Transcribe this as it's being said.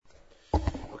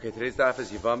Okay, today's daf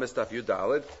is Yevamos, daf Yud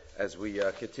Daled, as we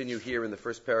continue here in the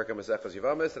first parak of Masechus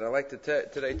Yevamos, and I'd like to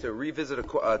today to revisit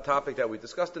a topic that we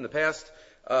discussed in the past,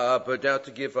 but now to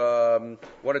give one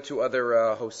or two other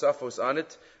hosafos on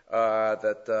it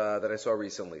that I saw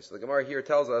recently. So the Gemara here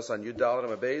tells us on Yud Daled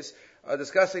and Abayz,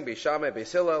 discussing Beis Shammai,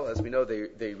 Beis Hillel. As we know, they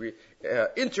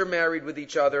intermarried with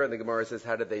each other, and the Gemara says,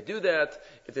 how did they do that?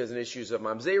 If there's an issues of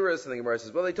mamzeros, and the Gemara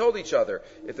says, well, they told each other.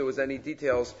 If there was any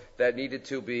details that needed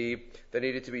to be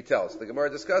told. So the Gemara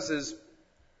discusses,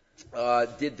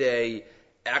 did they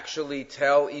actually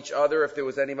tell each other if there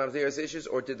was any mamzeros issues,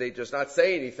 or did they just not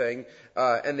say anything,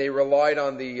 and they relied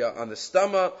on the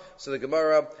stama? So the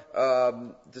Gemara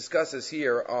discusses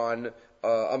here on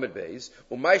Amid Beis,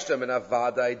 Umayshta mina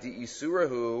vadai di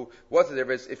isurahu. What's the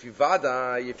difference if you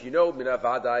know mina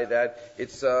vadai that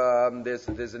it's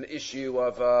there's an issue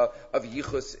of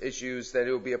yichus issues, that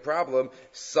it would be a problem.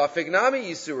 Safek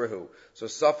nami isurahu. So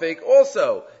Safek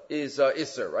also is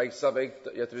isur, right? Safek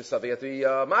you have to be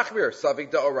machmir.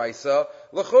 Safek da'oraisa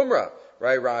l'chumra.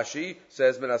 Right, Rashi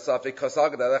says, "Min Safek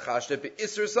kasag da chashte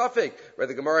be'isur Safek." Right,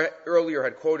 the Gemara earlier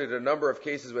had quoted a number of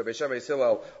cases where Beis Shammai and Beis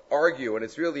Hillel argue, and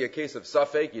it's really a case of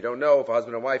Safek. You don't know if a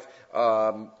husband and wife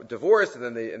divorced and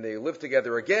then they live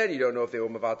together again. You don't know if they were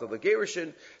mavatal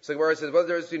l'gerushin. So the Gemara says, "What's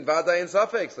the difference between vadai and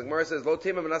Safek?" So the Gemara says, "Lo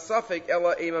tema min Safek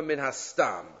ela ema min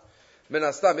hastam."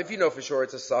 Minastam, if you know for sure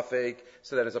it's a Safek,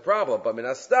 so that is a problem. But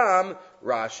Minastam,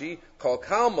 Rashi, Kal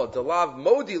Kalma, Delav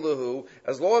Modi Luhu,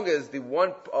 as long as the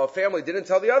one family didn't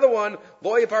tell the other one,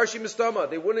 Lo Yaparshi Mistama,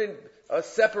 they wouldn't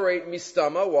separate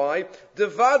Mistama. Why?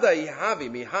 Devada Yihavi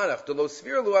Mihanach, Delo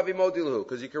Svir Luavi Modi Luhu,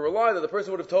 because you can rely that the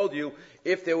person would have told you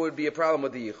if there would be a problem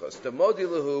with the Yichus. The Modi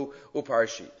Luhu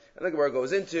Uparshi. And the Gemara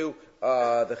goes into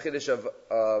the Chiddush of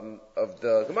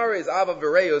the Gemara is Ava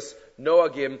Vereus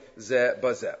Noagim Ze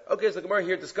Bazeh. Okay, so the Gemara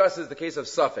here discusses the case of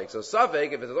Safek. So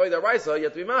Safek, if it's a Loy Daraisa, you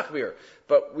have to be Machmir.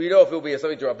 But we know if it will be a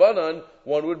Safek Derabannan,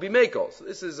 one would be Mekel. So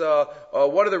this is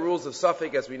one of the rules of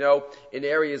Safek, as we know, in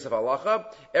areas of halacha.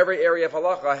 Every area of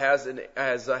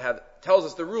halacha tells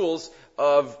us the rules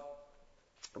of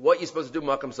what you're supposed to do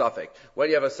makam Safek. When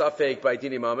you have a Safek by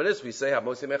Dini Mamanis, we say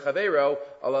Hamosi Mechavero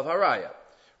Alav Haraya.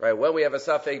 Right, when we have a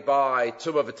Safek by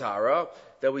Tumah V'Tara,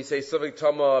 then we say Safek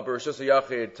Tumah B'Rishos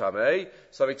Yachid Tameh,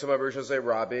 Safek Tumah B'Rishos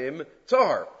Rabim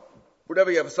Tahar.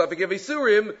 Whenever you have a Safek of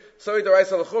Isurim, Safek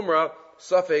D'Oraisa L'Chumra,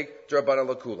 Safek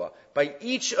Derabannan Lakulah. By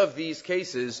each of these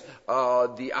cases,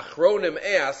 the Achronim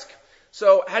ask,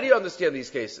 so how do you understand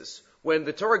these cases? When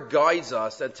the Torah guides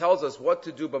us and tells us what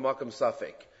to do b'makam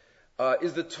Safek,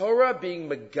 is the Torah being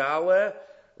megale,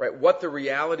 right, what the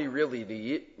reality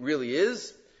really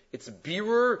is? It's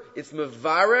birur, it's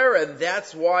mevarer, and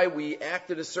that's why we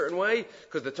act in a certain way,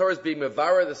 because the Torah is being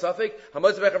mevarer, the Safek.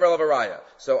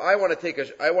 So I want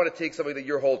to take something that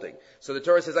you're holding. So the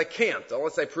Torah says I can't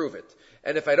unless I prove it.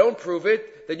 And if I don't prove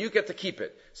it, then you get to keep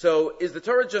it. So is the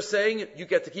Torah just saying you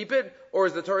get to keep it, or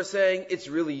is the Torah saying it's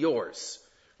really yours?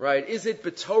 Right? Is it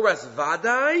b'toras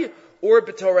vadai or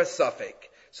b'toras Safek?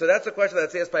 So that's a question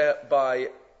that's asked by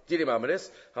Dini Mamanis,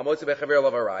 Hamotzi Bechaver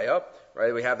Lavaraya.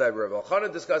 Right, we have that. Rav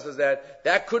Elchanan discusses that.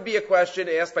 That could be a question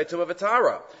asked by Tumah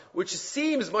V'Tara, which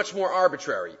seems much more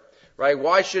arbitrary. Right?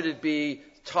 Why should it be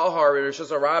Tahar in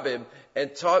Rishos Harabim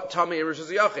and Tami in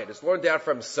Rishos Yachid? It's learned down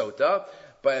from Sota.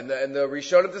 But and the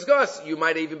Rishonim discuss, you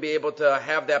might even be able to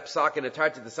have that psak in a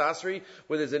Tarti Desasri,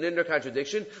 where there's an inner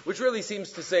contradiction, which really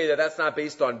seems to say that that's not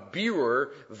based on birur,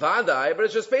 vadai, but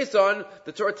it's just based on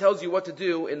the Torah tells you what to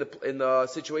do in the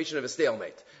situation of a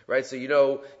stalemate, right? So you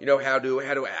know how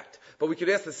to act. But we could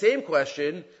ask the same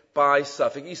question by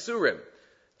Safek Isurim.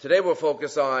 Today we'll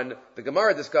focus on, the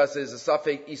Gemara discusses a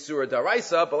Safek Isura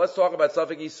Daraisa, but let's talk about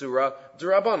Safek Isura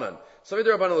Derabannan. Safek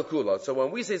Derabannan Lakulah. So when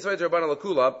we say Safek Derabannan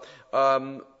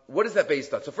Lakulah, what is that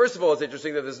based on? So first of all, it's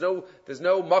interesting that there's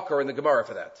no makar in the Gemara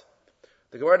for that.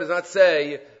 The Gemara does not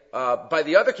say, by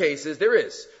the other cases, there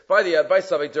is. By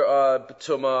Safek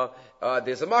Tumah,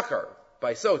 there's a makar.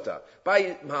 By Sota.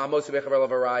 By Ma'amos Bechaver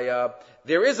Lavaraya,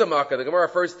 there is a makar. The Gemara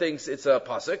first thinks it's a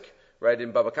pasuk, right,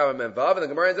 in Baba Kama Memvav, and the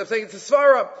Gemara ends up saying it's a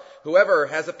svara. Whoever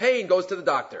has a pain goes to the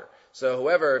doctor. So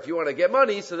if you want to get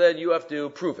money, so then you have to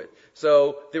prove it.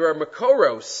 So there are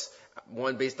makoros,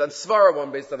 one based on svara,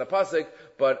 one based on a pasuk,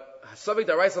 but Safek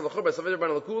D'Oraisa L'Chumra, Safek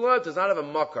Derabannan Lakulah does not have a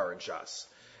makar in Shas.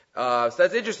 So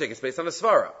that's interesting. It's based on a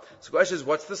svara. So the question is,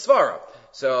 what's the svara?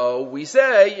 So we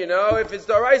say, if it's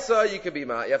D'Oraisa, you have to be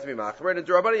machmer, and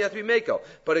Derabannan you have to be mekel.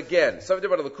 But again, Safek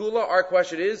Derabannan Lakulah, our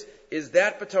question is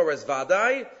that b'toras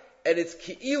vadai? and it's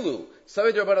ki'ilu,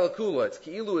 Safek Derabannan Lakulah, it's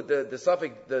ki'ilu, the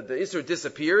Safek, the Isser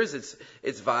disappears,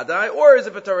 it's vadai, or is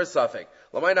it B'Torah Safek?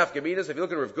 Lamai nafkaminas, if you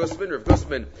look at Rav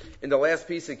Gusman in the last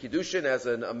piece in Kiddushin has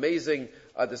an amazing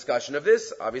discussion of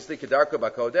this, obviously Kedarko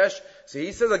B'Kodesh, so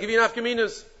he says, I'll give you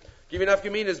nafkaminas. Give you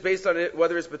nafkaminas based on it,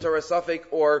 whether it's B'Torah Safek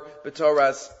or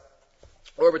B'Torah's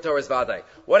vadai.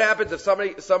 What happens if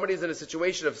somebody's in a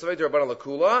situation of Safek Derabannan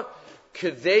Lakulah?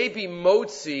 Could they be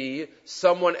motzi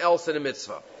someone else in a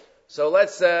mitzvah? So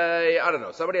let's say, I don't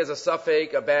know, somebody has a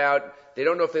Safek about, they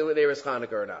don't know if they lit Erev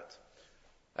Chanukah or not.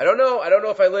 I don't know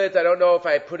if I lit, I don't know if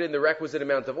I put in the requisite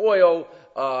amount of oil,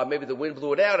 maybe the wind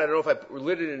blew it out, I don't know if I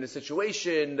lit it in a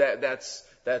situation that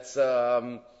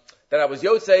I was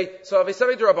Yotzei, so I have a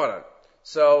Safek Derabannan.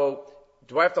 So,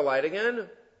 do I have to light again?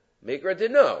 Maker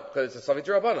didn't know, because it's a Safek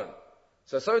Derabannan.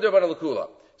 So, Safek Derabannan Lakulah.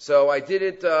 So, I did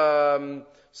it,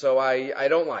 so I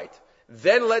don't light.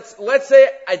 Then let's say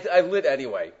I lit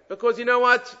anyway. Because you know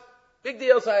what? Big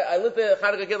deal, so I lit the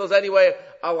Chanukah candles anyway,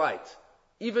 I'll light.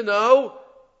 Even though,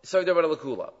 Safek Derabannan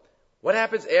Lakulah. What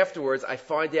happens afterwards? I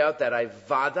find out that I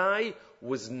vadai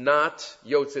was not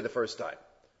Yotzei the first time.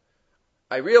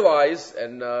 I realize,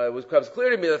 and it becomes clear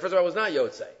to me that the first time I was not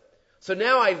Yotzei. So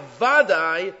now I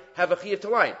vadai have a chiyuv to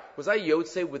light. Was I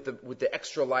Yotzei with the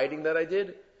extra lighting that I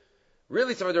did?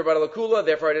 Really, Safek Derabannan Lakulah,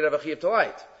 therefore I didn't have a chiyuv to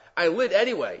light. I lit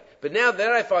anyway, but now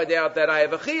then I find out that I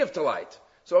have a chiyuv to light.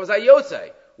 So was I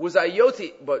Yotzei? Was I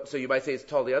Yotzei? But so you might say it's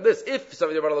totally on this. If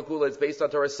Safek Derabannan Lakulah is based on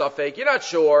Torah Safek, you're not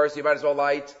sure, so you might as well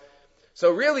light.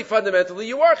 So really, fundamentally,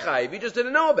 you are chayiv. You just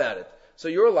didn't know about it. So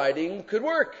your lighting could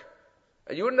work.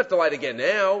 And you wouldn't have to light again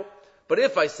now. But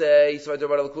if I say Safek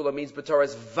Derabannan Lakulah means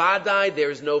B'Torah's vadai,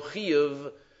 there's no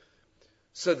chiyuv,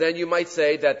 so then you might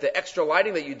say that the extra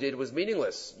lighting that you did was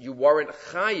meaningless. You weren't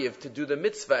chayiv to do the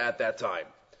mitzvah at that time.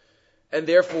 And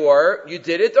therefore, you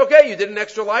did it, okay, you did an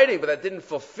extra lighting, but that didn't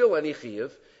fulfill any chiyuv,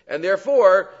 and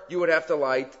therefore, you would have to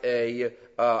light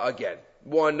again,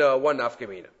 one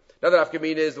nafkamina. Another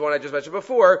nafkamina is the one I just mentioned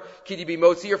before, can you be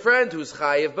motzi your friend who's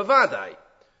chayiv b'vadai?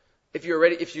 If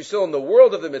you're still in the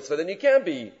world of the mitzvah, then you can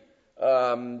be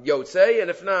yotzei, and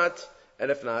if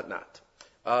not, not.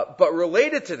 But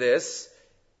related to this,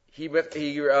 he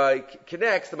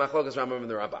connects the Machlokas Rambam and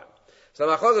the Ramban. So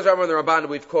the Machlokas Rambam and the Ramban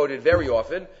we've quoted very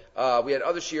often. We had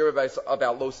other shiur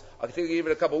about los. I think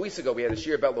even a couple of weeks ago we had a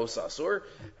shiur about los asur,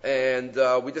 and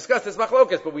we discussed this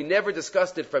Machlokas, but we never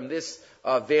discussed it from this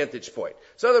vantage point.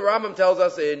 So the Rambam tells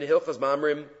us in Hilchas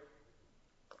Mamrim,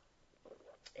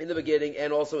 in the beginning,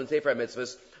 and also in Sefer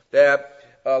HaMitzvahs, that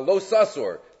los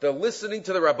asur, the listening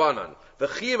to the Rabbanan, the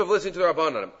chiyuv of listening to the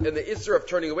Rabbanan, and the isser of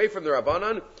turning away from the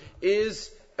Rabbanan is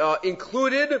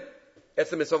included. That's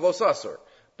the mitzvah of los asur.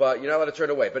 But you're not allowed to turn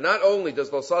away. But not only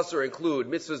does los asur include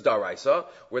mitzvahs daraisa,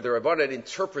 where the Rabbanan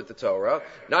interpret the Torah,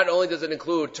 not only does it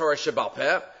include Torah Shebal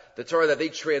Peh, the Torah that they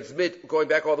transmit going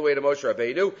back all the way to Moshe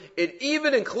Rabbeinu, it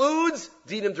even includes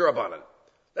dinim derabanan.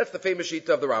 That's the famous sheet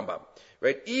of the Rambam.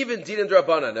 Right? Even dinim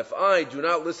derabanan. If I do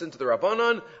not listen to the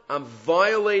Rabbanan, I'm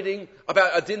violating,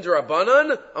 about a din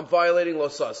derabanan, I'm violating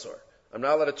los asur. I'm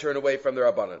not allowed to turn away from the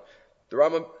Rabbanan. The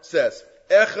Rambam says,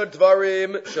 Echad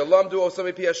dvarim shalamdu osam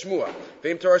mipi hashmua,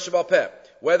 ve'im Torah shebal peh.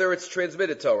 Whether it's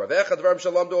transmitted Torah. Ve'echad dvarim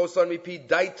shalamdu osam mipi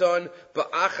daiton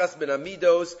ba'achas min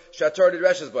amidos shatar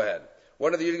nidreshes bohen.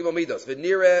 One of the Yudgim Midos.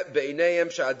 V'nire be'inayim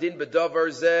sha'adin bedavar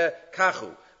zeh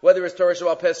kachu. Whether it's Torah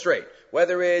shebal peh straight.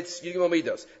 Whether it's Yudgim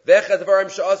Midos. Ve'echad dvarim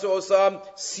sha'asu osam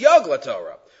siag la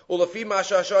Torah. U'lafi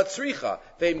masha sha'at tzricha.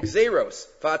 Ve'im gzeros.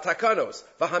 Va'atakanos.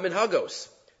 Va'haminhagos.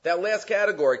 That last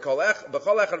category,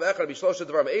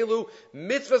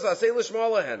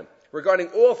 regarding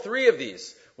all three of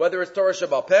these, whether it's Torah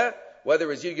Shebal Peh,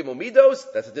 whether it's Yud Gimel Midos,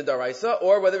 that's a Din Daraisa,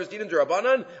 or whether it's Din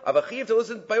Derabanan, I have a chiyuv to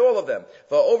listen by all of them.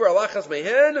 Over alachas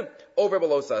mehen, over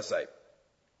below sasai.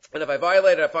 And if I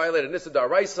violate a Nissa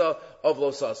Daraisa of Lo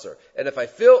Sasser. And if I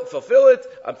fulfill it,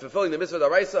 I'm fulfilling the Mitzvah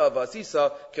Daraisa of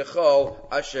Asisa, Kechol,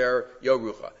 Asher,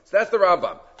 Yorucha. So that's the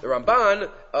Rambam. The Ramban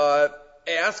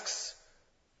asks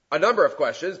a number of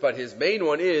questions, but his main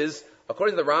one is,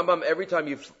 according to the Rambam, every time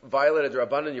you violate a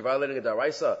Derabannan, you're violating a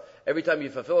Daraisa. Every time you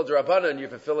fulfill a Derabannan, you're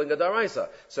fulfilling a Daraisa.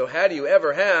 So how do you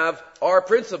ever have our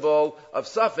principle of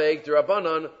Safek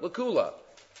Derabannan Lakulah?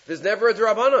 There's never a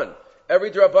Derabannan.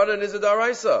 Every Derabannan is a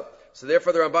Daraisa. So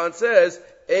therefore the Ramban says,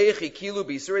 Eichi kilu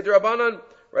b'isuri Derabannan.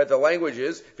 Right, the language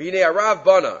is, V'hinei arav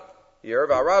bana. here,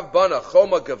 V'arav bana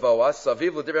choma gavoa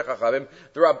saviv l'divrei chachamim.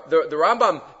 The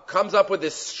Rambam comes up with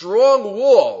this strong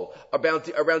wall around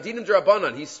dinim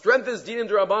derabanan. He strengthens dinim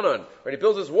derabanan. Right? He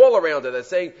builds this wall around it that's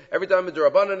saying every time a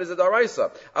derabanan is a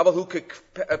daraisa. Aval hu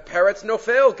parrots no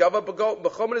fail gava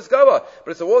b'chomen is gava, but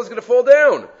it's the wall is going to fall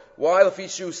down. Why?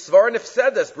 Lefishu svar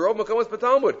nefsedes b'rov makomos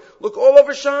b'talmud. Look all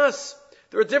over Shas.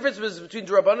 There are differences between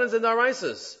derabanans and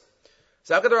daraisas.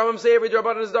 So how could the Rambam say every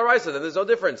derabanan is daraisa? Then there's no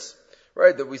difference.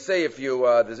 Right, that we say if you,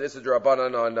 there's Issa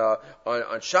Derabannan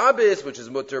on Shabbos, which is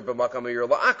mutter b'makam yir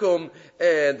la'akum,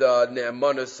 and,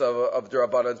 ne'amanus of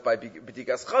Derabannans by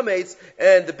b'tikas chametz,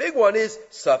 and the big one is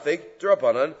Safek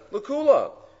Derabannan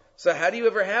Lakulah. So how do you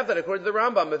ever have that according to the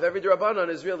Rambam if every Derabannan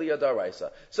is really a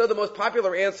daraisa? So the most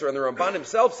popular answer, and the Ramban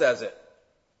himself says it,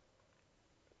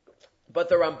 but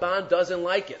the Ramban doesn't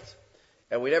like it.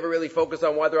 And we never really focus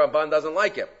on why the Ramban doesn't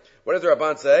like it. What does the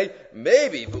Ramban say?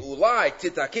 Maybe, v'ulai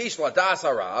titakish ladas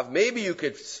harav, maybe you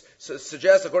could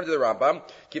suggest, according to the Rambam,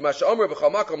 ki ma she'omer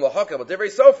b'chol makom l'hakel b'divrei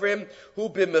sofrim, hu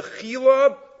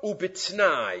b'mechila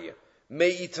u'b'tnai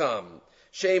me'itam.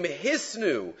 She'em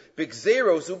hisnu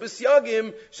b'gzeros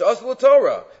u'b'syagim she'as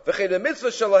l'torah, v'chein ha'mitzvah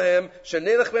shalahem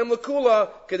she'nelech b'em l'kula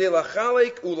k'dei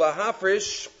lachalek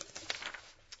u'lahafrish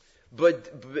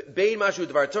bein mashu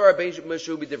dvar Torah bein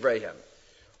mashu b'divreihem.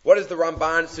 What does the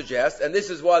Ramban suggest? And this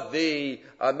is what the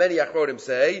many Achronim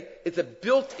say. It's a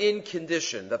built-in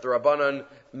condition that the Rabbanan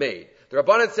made. The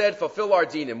Rabbanan said, fulfill our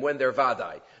dinim when they're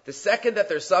vadai. The second that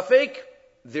they're safek,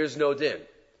 there's no din.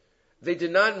 They did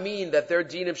not mean that their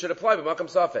dinim should apply, but makam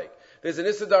safek. There's an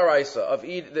issa daraisa of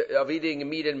eating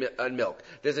meat and milk.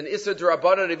 There's an issa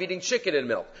derabanan of eating chicken and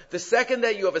milk. The second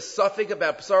that you have a safek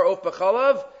about psar of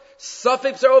b'chalav,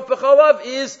 safek psar of b'chalav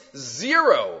is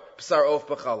 0 psar of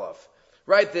b'chalav.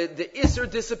 Right, the Isser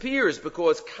disappears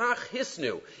because kach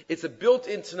hisnu. It's a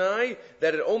built-in Tanai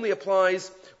that it only applies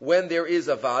when there is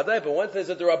a vadai, but once there's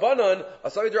a Derabannan,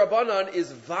 a Sari Derabannan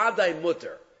is vadai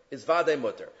mutter.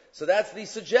 So that's the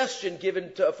suggestion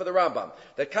given for the Rambam.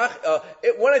 That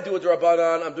when I do a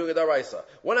Derabannan, I'm doing a Daraisa.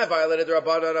 When I violate a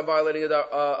Derabannan, I'm violating a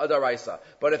Daraisa.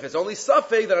 But if it's only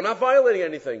Safek, then I'm not violating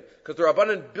anything. Because the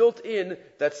Rabbanan built in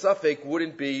that Safek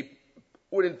wouldn't be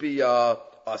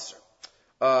Asr.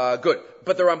 Good.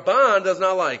 But the Ramban does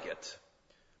not like it.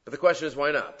 But the question is,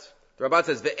 why not? The Ramban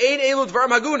says, Ve'ein elu dvar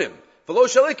magunim, v'lo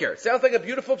shalikir. Sounds like a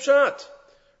beautiful pshat.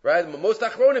 Right? Most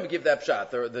Achronim give that pshat.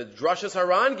 The Drashas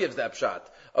Haran gives that pshat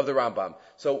of the Rambam.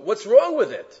 So what's wrong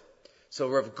with it? So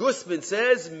Rav Gusman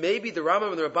says, maybe the Rambam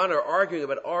and the Ramban are arguing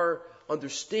about our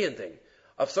understanding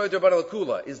of Sari Derabannan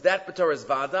Lakulah. Is that B'Torah's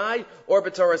Vadai or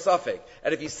B'Torah's Safek?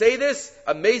 And if you say this,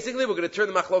 amazingly, we're going to turn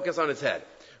the Machlokas on its head.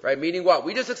 Right, meaning what?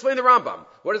 We just explained the Rambam.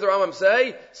 What does the Rambam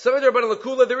say? Sari Derabannan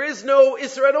Lakulah, there is no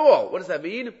Isser at all. What does that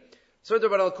mean? Sari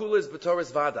Derabannan Lakulah is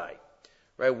B'Torah's Vadai.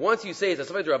 Right, once you say it's a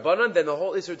Sari Derabannan, then the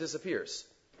whole Isser disappears.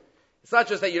 It's not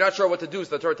just that you're not sure what to do, so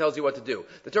the Torah tells you what to do.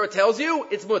 The Torah tells you,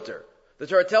 it's mutter. The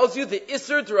Torah tells you the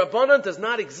Isser Derabannan does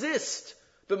not exist.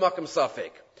 B'makam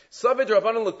Safek. Sari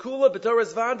Derabannan Lakulah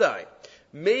B'Torah's Vadai.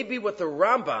 Maybe what the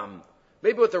Ramban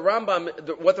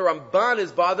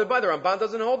is bothered by, the Ramban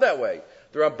doesn't hold that way.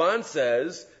 The Ramban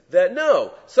says that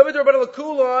no, Safek Derabannan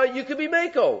Lakulah, you could be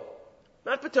Meko.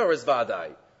 Not B'Torah's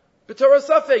Vadai. B'Torah's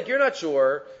Safek, you're not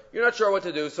sure what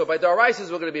to do, so by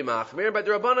Daraisas we're going to be Machmir, and by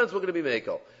Derabannans we're going to be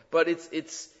Meko. But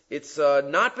it's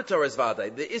not B'Torah's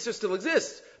Vadai. The Isser still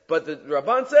exists, but the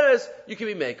Ramban says you can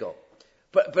be Meko.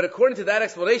 But according to that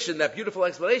explanation, that beautiful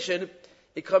explanation,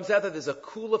 it comes out that there's a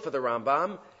Kula for the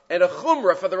Rambam and a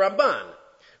Chumrah for the Ramban.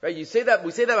 Right? We say that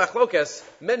Machlokas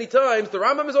many times. The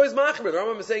Rambam is always Machmir. The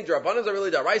Rambam is saying Derabannans are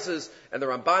really Daraisas, and the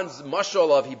Ramban's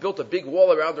mashal of he built a big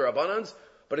wall around the Derabannans.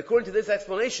 But according to this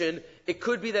explanation, it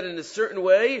could be that in a certain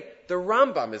way, the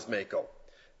Rambam is Meko.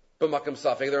 B'makam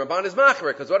Safek, the Ramban is Machmir.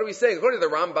 Because what are we saying? According to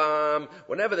the Rambam,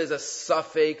 whenever there's a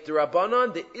Safek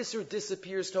Derabbannan, the Isser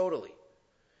disappears totally.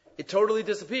 It totally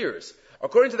disappears.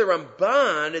 According to the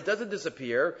Ramban, it doesn't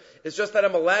disappear. It's just that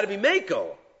I'm allowed to be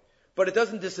Meko. But it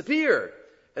doesn't disappear.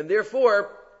 And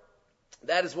therefore,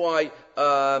 that is why,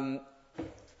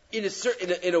 in a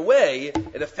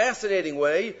fascinating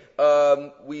way,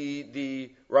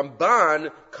 the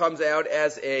Ramban comes out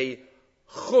as a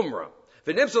chumrah.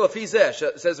 V'nimsal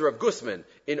afizeh, says Rav Gusman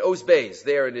in Oz Beis,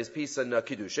 there in his piece on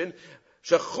Kiddushin,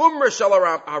 shechumra shal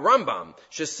harambam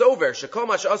shesover shekol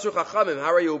ma she'asur chachamim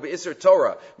harayu be'isur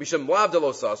Torah misham lav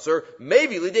delos asur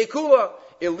maybe lidei kula.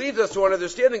 It leads us to an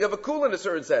understanding of a kula in a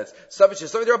certain sense. Safek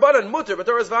shesami Derabannan mutter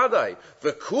b'Torah's vadai.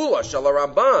 The kula shal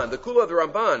Ramban, the kula of the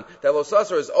Ramban, that los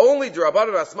asur is only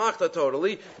Derabannan asmachta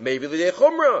totally. Maybe lidei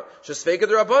chumra shesfeka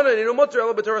Derabannan inu mutter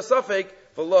ela b'Torah safek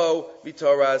v'lo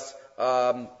b'Torah's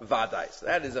vadai. So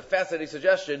that is a fascinating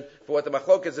suggestion for what the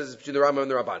machlokas is between the Rambam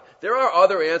and the Ramban. There are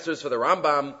other answers for the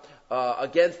Rambam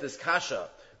against this kasha,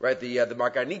 right? The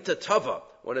Marganita Tava,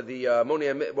 one of the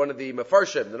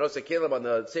Mefarshim, the Nosei Kelim on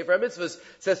the Sefer HaMitzvahs,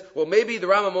 says, well, maybe the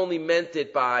Rambam only meant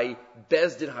it by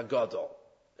Bezdin Hagadol.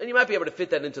 And you might be able to fit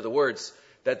that into the words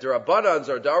that Derabbanans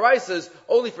are Daraisas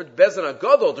only for Bezdin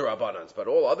Hagadol Derabbanans, but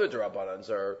all other Derabbanans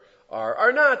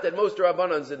are not, and most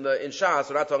Derabbanans in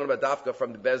Shas are not talking about Dafka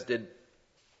from the Bezdin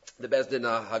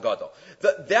Hagadol.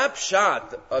 That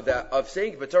pshat of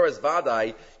saying B'Torah's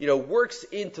Vadai, works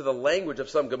into the language of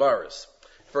some Gemaras.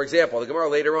 For example, the Gemara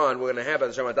later on, we're going to have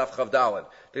at the Daf Chav Dalin.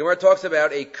 The Gemara talks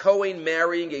about a Kohen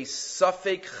marrying a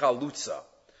Safek Chalutza.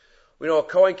 We know a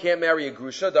Kohen can't marry a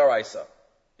Grusha, Daraisa.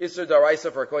 Isser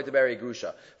Daraisa for a Kohen to marry a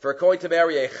Grusha. For a Kohen to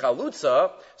marry a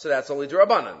Chalutza, so that's only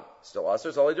Derabannan. Still Asr,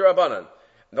 it's only Derabannan.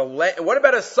 What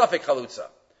about a Safek Chalutza?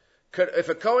 Could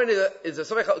a Kohen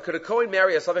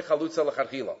marry a Safek Chalutza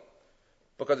l'chadchila?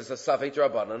 Because it's a Safek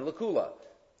Derabannan Lakulah.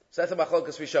 So that's a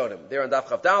machlokas we showed him. There on Daf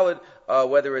Chav Dalid,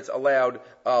 whether it's allowed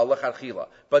l'chadchila.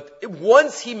 But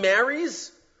once he marries,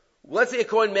 let's say a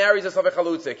Kohen marries a Safek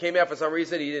Chalutza. Came out for some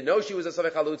reason, he didn't know she was a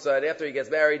Safek Chalutza, and after he gets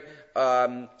married,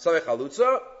 Safek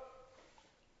Chalutza,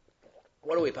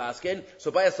 what do we paskin?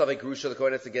 So by a Safek Grusha, the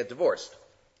Kohen has to get divorced.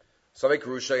 Safek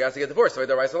Grusha, he has to get divorced. Safek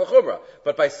Daraisa l'chumra.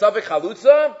 But by Safek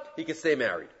Chalutza, he can stay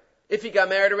married. If he got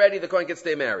married already, the Kohen can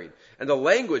stay married. And the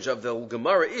language of the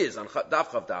Gemara is, on Daf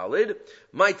Chav Dalid,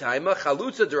 my taima,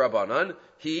 Chalutza Derabannan,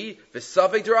 he,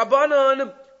 v'Safek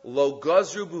Derabannan, lo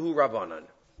gazru buhu Rabbanan.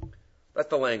 That's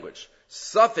the language.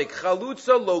 Safek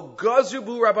Chalutza, lo gazru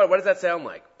buhu Rabbanan. What does that sound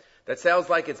like? That sounds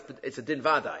like it's a din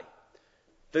vadai.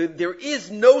 There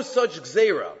is no such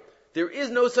gzeira. There is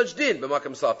no such din,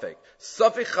 b'makam Safek.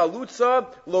 Safek Chalutza,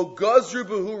 lo gazru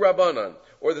buhu Rabbanan.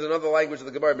 Or there's another language of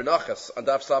the Gemara Menachas on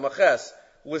Daf Samaches.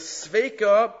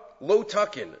 L'sveika lo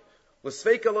takin.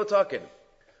 L'sveika lo takin.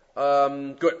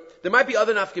 Good. There might be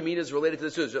other nafkaminas related to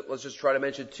this too. Let's just try to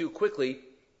mention two quickly.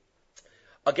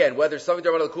 Again, whether Safek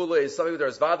Derabannan Lakulah is Safek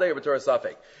B'Torah's Vadai or B'Torah's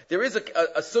Safek. There is a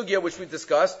sugya which we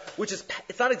discussed, which is,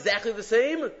 it's not exactly the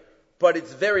same, but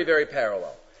it's very, very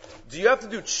parallel. Do you have to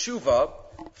do tshuva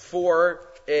for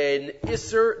an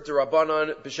Isser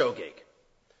Derabannan B'Shogeg?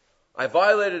 I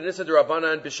violated an Issa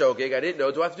Derabannan B'Shogeg. I didn't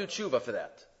know. Do I have to do tshuva for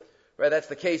that? Right? That's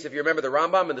the case. If you remember the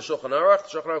Rambam and the Shulchan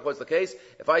Aruch was the case.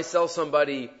 If I sell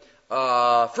somebody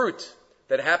fruit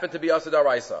that happened to be Asa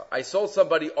Daraisa, I sold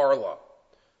somebody Arla,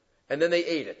 and then they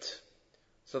ate it.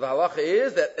 So the halacha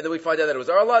is that, and then we find out that it was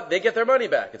Arla, they get their money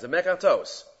back. It's a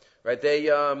mekatos. Right? They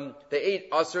ate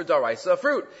Asa Daraisa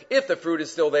fruit. If the fruit is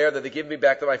still there, then they give me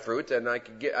back my fruit, and I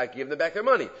can give them back their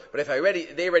money. But if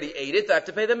they already ate it, I have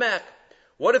to pay them back.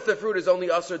 What if the fruit is only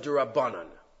Asr Derabannan?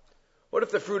 What if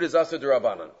the fruit is Asr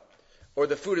Derabannan? Or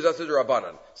the fruit is Asr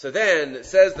Derabannan? So then,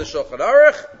 says the Shulchan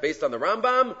Aruch, based on the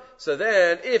Rambam, so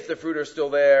then, if the fruit are still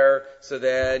there, so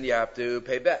then you have to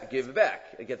pay back, give it back,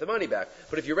 and get the money back.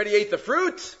 But if you already ate the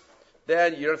fruit,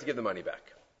 then you don't have to give the money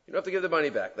back. You don't have to give the money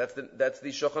back. That's the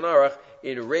Shulchan Aruch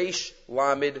in Reish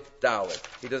Lamed Dalet.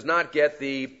 He does not get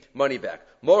the money back.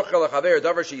 If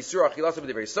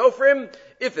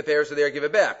the parents are there, give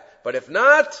it back. But if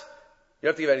not, you don't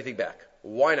have to give anything back.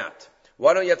 Why not?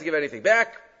 Why don't you have to give anything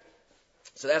back?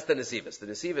 So that's the Nesivos. The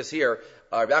Nesivos here,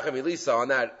 Rabbi Elisa on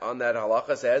that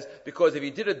halacha says, because if you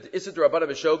did a Issa Derabannan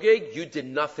B'Shogeg, you did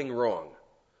nothing wrong.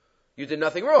 You did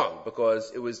nothing wrong,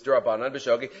 because it was Derabannan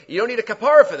B'Shogeg. You don't need a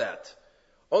kapara for that.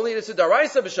 Only in Issa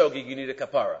Daraisa B'Shogeg you need a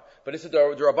kapara. But Issa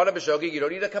Derabannan B'Shogeg you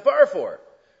don't need a kapara for.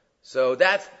 So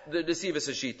that's the Nesivos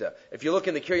Hashita. If you look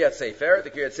in the Kiryat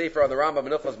Sefer on the Rambam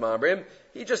Menachos Mamrim,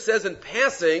 he just says in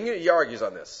passing, he argues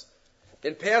on this.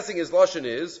 In passing, his lashon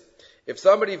is, if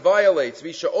somebody violates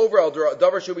Misha overall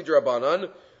Davar Shubi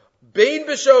Derabannan, Bein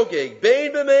B'Shogeg,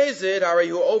 Bein B'Mezid,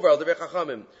 Harayu overall Devei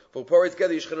Chachamim, for Poritz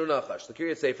Gedi Yishchenu Nachash. The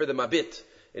Kiryat Sefer, the Mabit,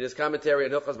 in his commentary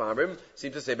on Hilchos Mamrim,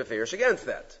 seems to say beferish against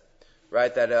that.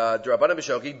 Right? That Derabannan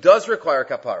B'Shogeg does require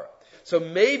kapara. So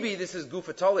maybe this is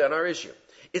gufatali on our issue.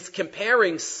 It's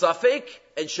comparing Safek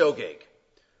and Shogeg.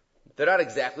 They're not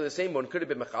exactly the same. One could have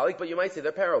been mechalik, but you might say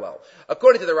they're parallel.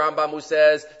 According to the Rambam, who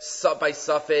says by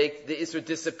Safek the Isra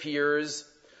disappears,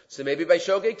 so maybe by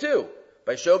Shogeg too.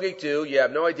 By Shogeg too, you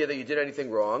have no idea that you did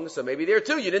anything wrong, so maybe there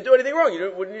too you didn't do anything wrong.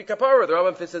 You wouldn't need kapara. The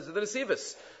Rambam fits into the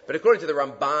Nesivos. But according to the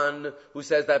Ramban, who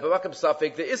says that b'makam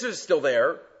Safek the Isra is still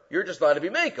there, you're just allowed to be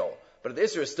mekel. But if the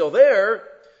Isra is still there,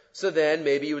 so then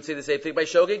maybe you would say the same thing by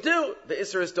Shogeg too. The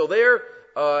Isra is still there.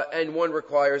 And one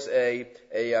requires a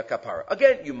kapara.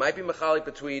 Again, you might be mechalik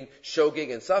between Shogeg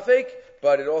and Safek,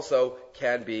 but it also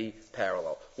can be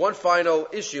parallel. One final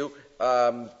issue,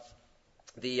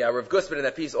 The Rav Gusman in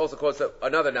that piece also quotes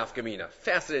another nafkamina.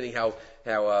 Fascinating how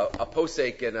a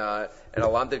posek and a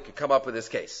lamdin could come up with this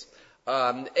case.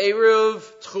 Eruv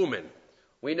Tchumen.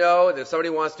 We know that if somebody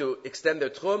wants to extend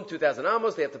their tchum 2,000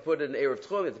 amos, they have to put in an eruv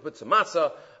tchum, they have to put some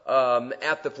matzah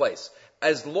at the place.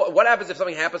 What happens if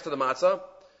something happens to the matzah?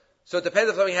 So it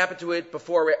depends if something happened to it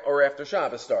before or after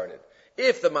Shabbos started.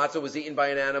 If the matzah was eaten by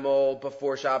an animal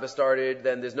before Shabbos started,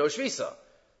 then there's no shvisa,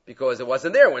 because it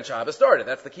wasn't there when Shabbos started.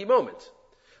 That's the key moment.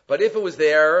 But if it was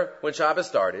there when Shabbos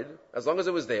started, as long as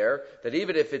it was there, that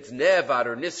even if it's nevad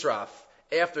or nisraf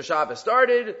after Shabbos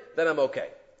started, then I'm okay.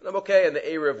 I'm okay, and the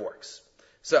eruv works.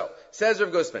 So, says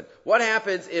Rav Gusman, what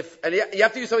happens if, and you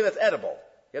have to use something that's edible.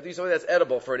 You have to use something that's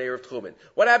edible for an eruv tchumen.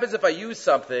 What happens if I use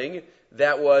something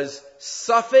that was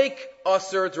Safek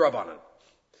Asur Derabannan?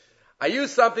 I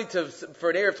used something for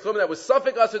an eruv tchumen that was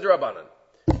Safek Asur Derabannan.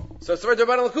 So, Safek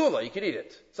Derabannan Lakulah, you can eat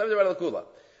it. Safek Derabannan Lakulah.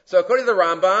 So, according to the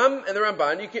Rambam and the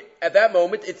Ramban, you can, at that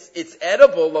moment, it's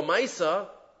edible, lamaisa.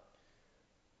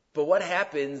 But what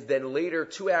happens then later,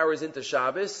 2 hours into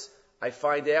Shabbos, I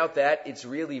find out that it's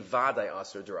really vadai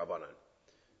asur derabanan.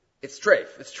 It's treif.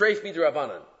 It's treif mi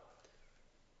derabanan.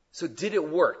 So did it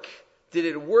work? Did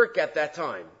it work at that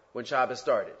time when Shabbos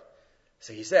started?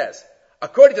 So he says,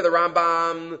 according to the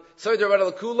Rambam, Safek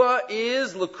derabanan lakula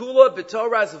is lakula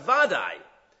b'toras vadai.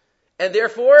 And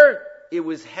therefore, it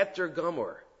was heter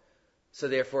gamur. So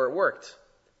therefore it worked.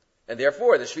 And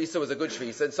therefore, the shvisa was a good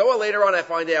shvisa. And so later on I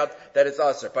find out that it's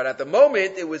asur. But at the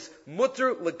moment, it was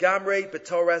mutter legamre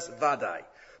b'toras vadai.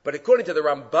 But according to the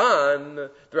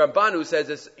Ramban who says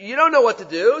this, you don't know what to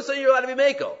do, so you're allowed to be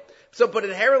makel. So, but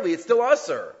inherently, it's still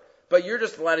asur. But you're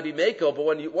just allowed to be makel.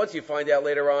 But once you find out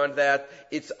later on that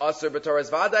it's asur b'toras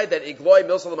vadai, that igloi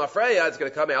milsal mafreya, it's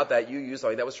going to come out that you used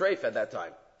something that was treif at that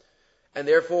time. And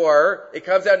therefore, it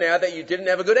comes out now that you didn't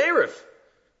have a good eruv.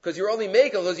 Because you're only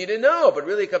makel because you didn't know, but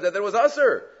really it comes out that it was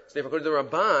asur. So therefore, according to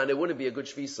the Ramban, it wouldn't be a good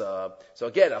shvisa. So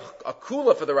again, a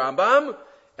kula for the Rambam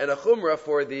and a chumrah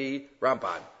for the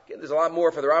Ramban. Again, there's a lot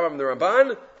more for the Rambam and the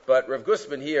Ramban, but Rav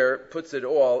Gusman here puts it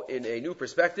all in a new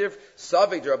perspective.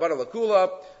 Safek Derabannan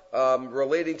Lakula,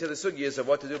 relating to the sugyas of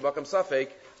what to do with Makam Safek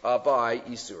by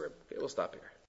Isurim. Okay, we'll stop here.